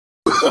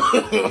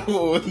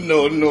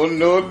No, no,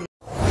 no.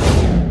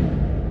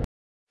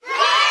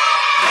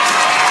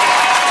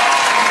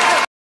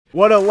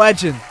 What a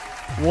legend.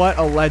 What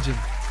a legend.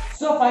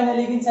 So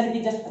finally,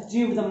 Wynnsanity just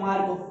achieved the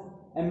mark of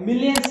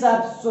 1,000,000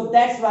 subs. So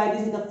that's why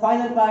this is the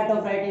final part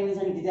of writing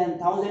Wynnsanity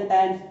 10,000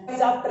 times. It's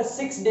after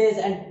 6 days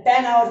and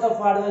 10 hours of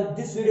hard work,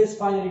 this video is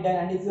finally done.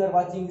 And if you are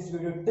watching this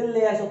video till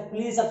there, so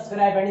please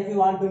subscribe. And if you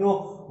want to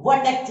know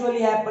what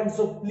actually happened,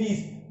 so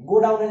please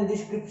go down in the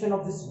description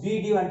of this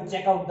video and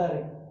check out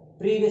the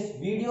previous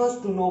videos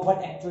to know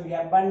what actually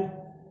happened.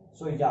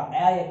 So yeah,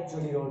 I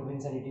actually wrote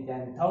Wynnsanity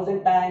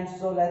 10,000 times.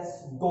 So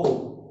let's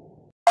go.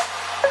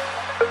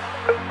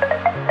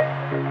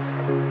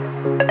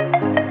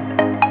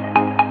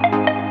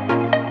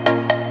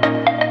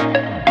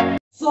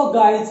 So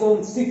guys, on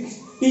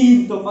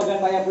 16th of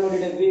August I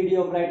uploaded a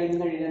video of writing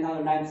Wynnsanity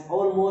 10,000 times,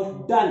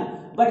 almost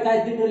done. But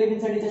guys, literally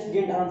Wynnsanity just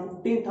gained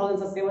around 15,000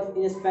 subscribers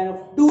in a span of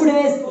 2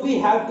 days. We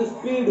have to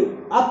speed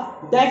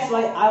up. That's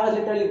why I was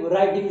literally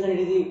writing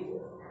Wynnsanity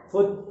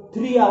for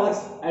 3 hours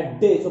a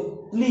day. So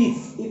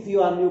please, if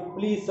you are new,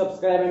 please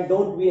subscribe and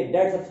don't be a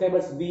dead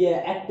subscriber, be an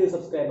active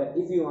subscriber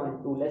if you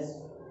want to. Let's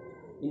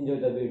enjoy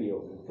the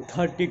video.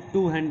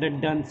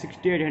 3,200 done,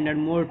 6,800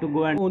 more to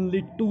go, and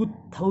only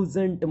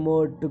 2,000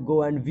 more to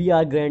go, and we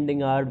are grinding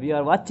hard. We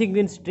are watching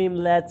in stream.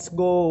 Let's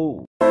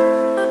go.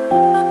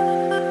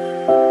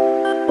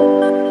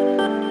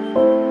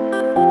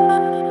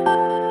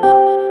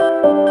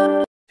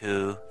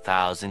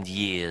 2,000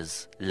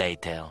 years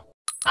later.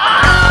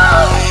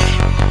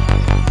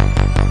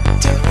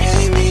 Don't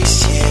really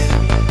miss you,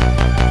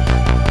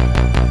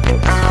 and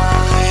I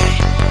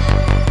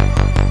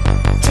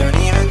don't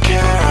even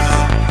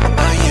care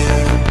about you,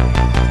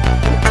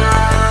 and I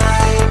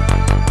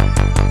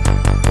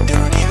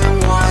don't even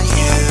want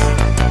you,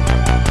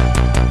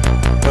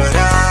 but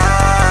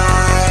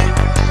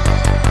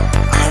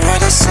I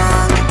wrote a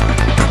song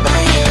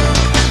about you,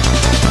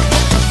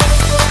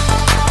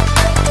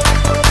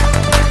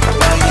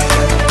 about you, about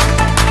you.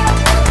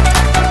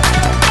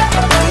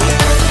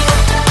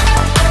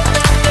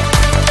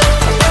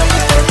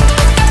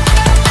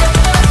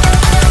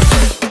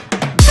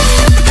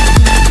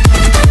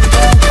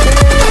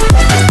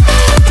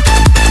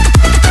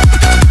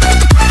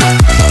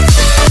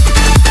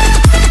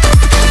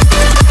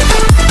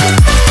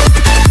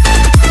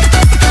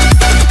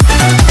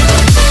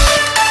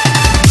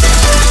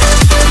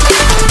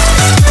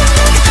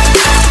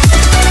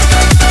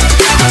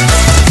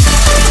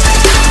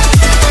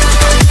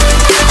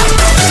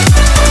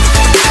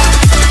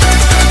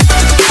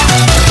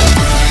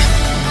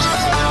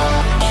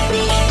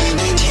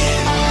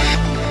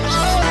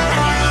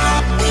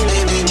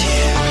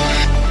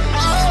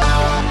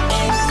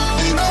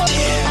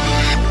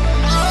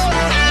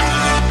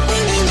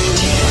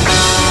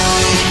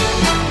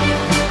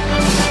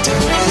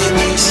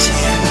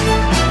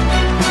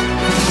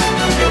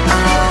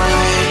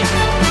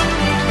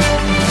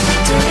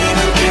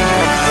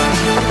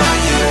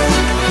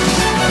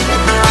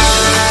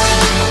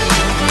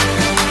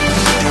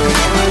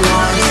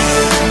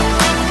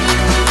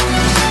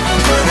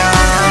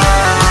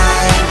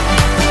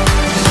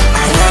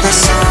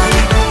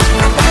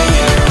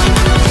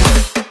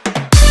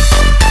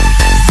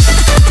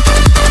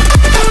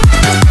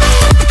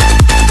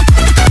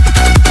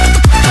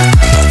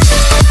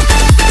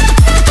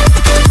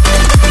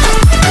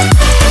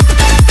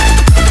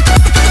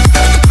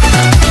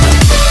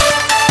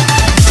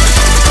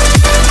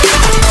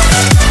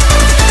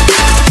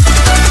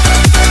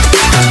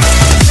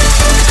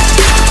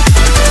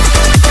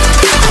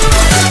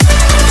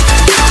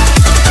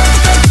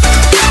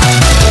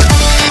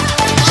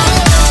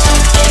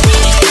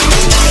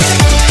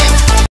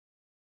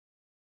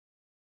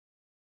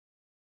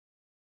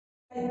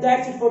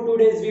 That's it for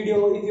today's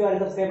video. If you are a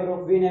subscriber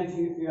of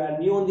Wynnsanity, if you are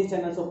new on this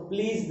channel, so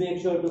please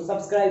make sure to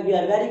subscribe. We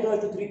are very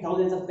close to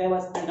 3,000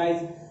 subscribers, and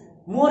guys,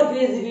 more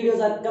crazy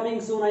videos are coming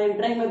soon. I am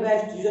trying my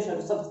best. You just have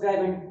to subscribe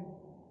and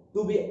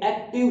to be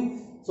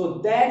active. So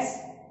that's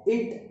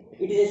it.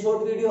 It is a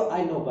short video,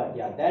 I know, but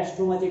yeah, that's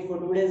too much it for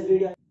today's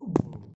video.